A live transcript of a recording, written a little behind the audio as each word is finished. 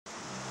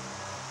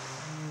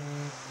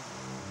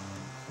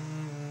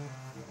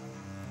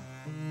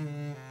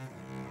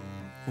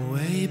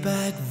Way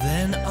back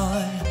then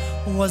I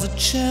was a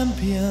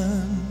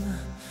champion,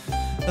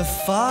 a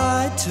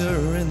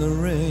fighter in the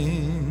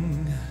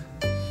ring,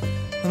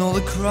 and all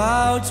the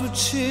crowds would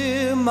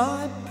cheer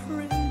my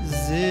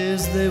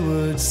praises, they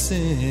would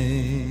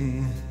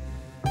sing.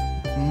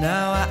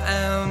 Now I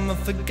am a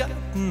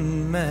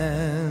forgotten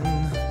man,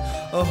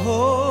 a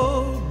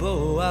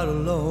hobo out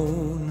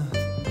alone,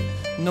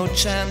 no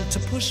champ to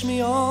push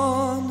me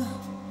on,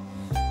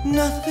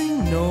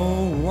 nothing,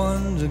 no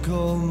one to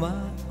call my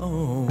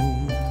own.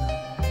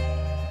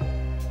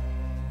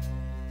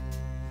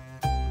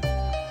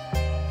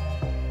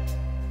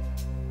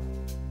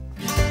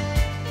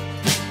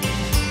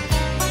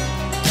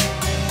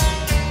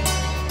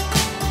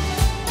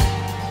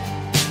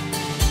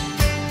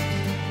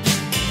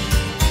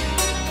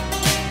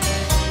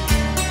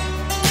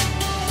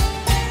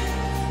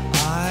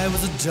 I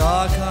was a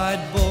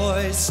dark-eyed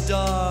boy,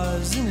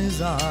 stars in his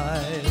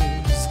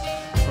eyes,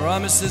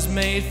 promises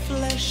made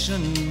flesh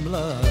and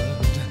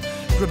blood,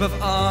 grip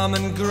of arm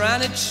and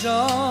granite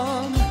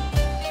charm.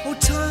 Oh,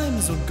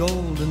 times were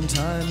golden,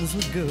 times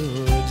were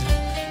good,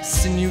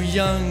 sinew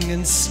young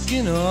and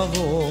skin of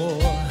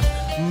ore,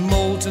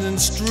 molten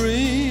and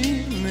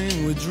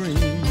streaming with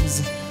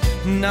dreams.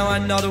 Now I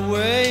nod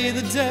away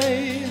the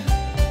day,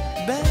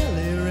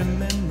 barely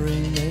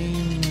remembering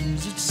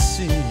names it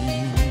seems.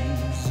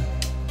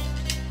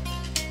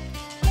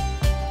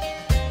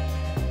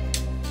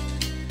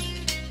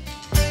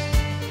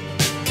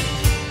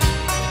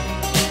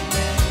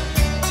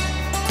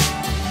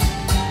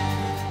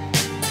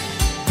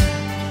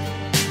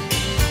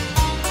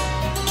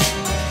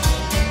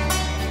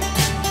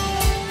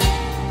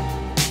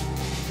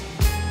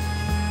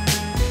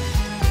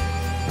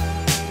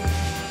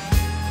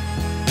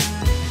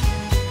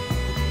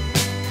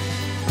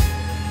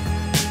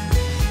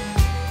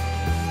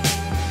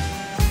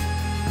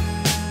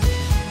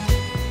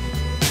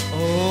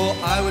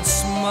 I would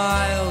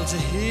smile to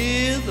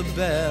hear the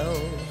bell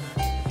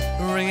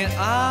ringing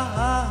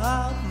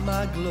out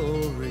my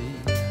glory.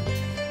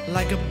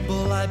 Like a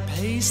bull I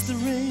paced the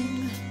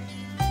ring,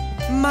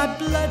 my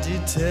bloody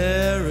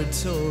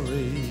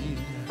territory.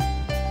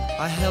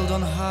 I held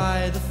on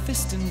high the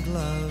fist and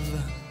glove,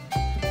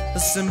 a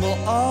symbol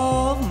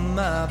of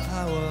my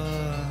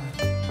power.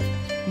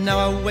 Now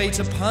I wait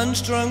a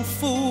punch-drunk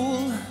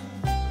fool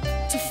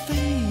to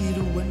fade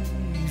away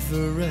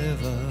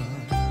forever.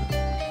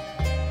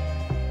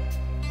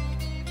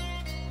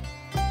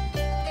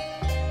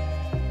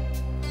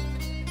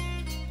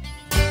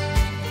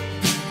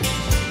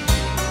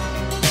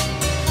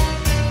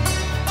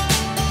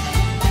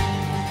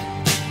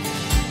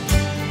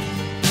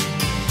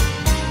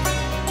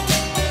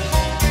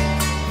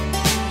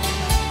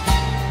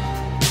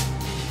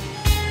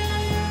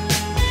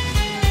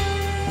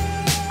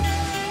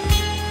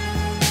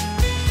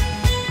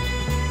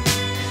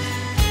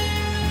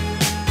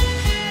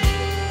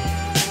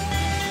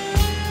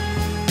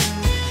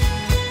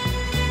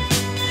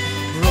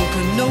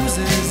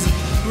 Noses,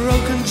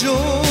 broken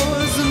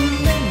jaws,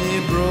 and many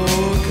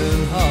broken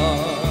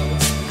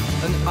hearts.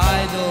 An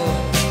idol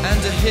and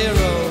a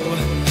hero,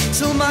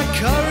 till my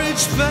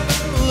courage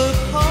fell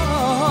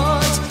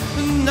apart.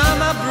 And now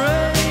my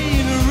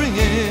brain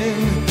ringing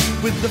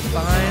with the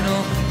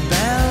final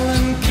bell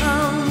and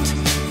count.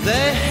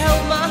 They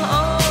held my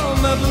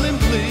arm up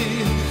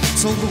limply,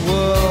 told the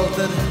world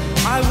that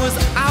I was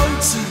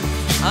out.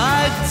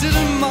 I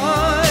didn't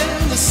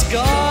mind the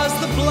scars,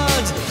 the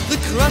blood, the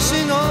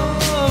crushing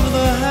of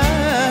the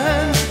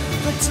hand.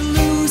 But to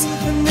lose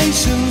a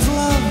nation's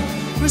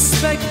love,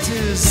 respect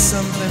is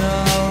something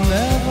I'll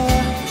never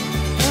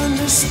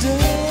understand.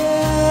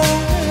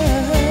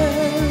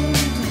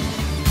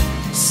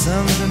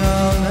 Something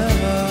I'll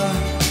never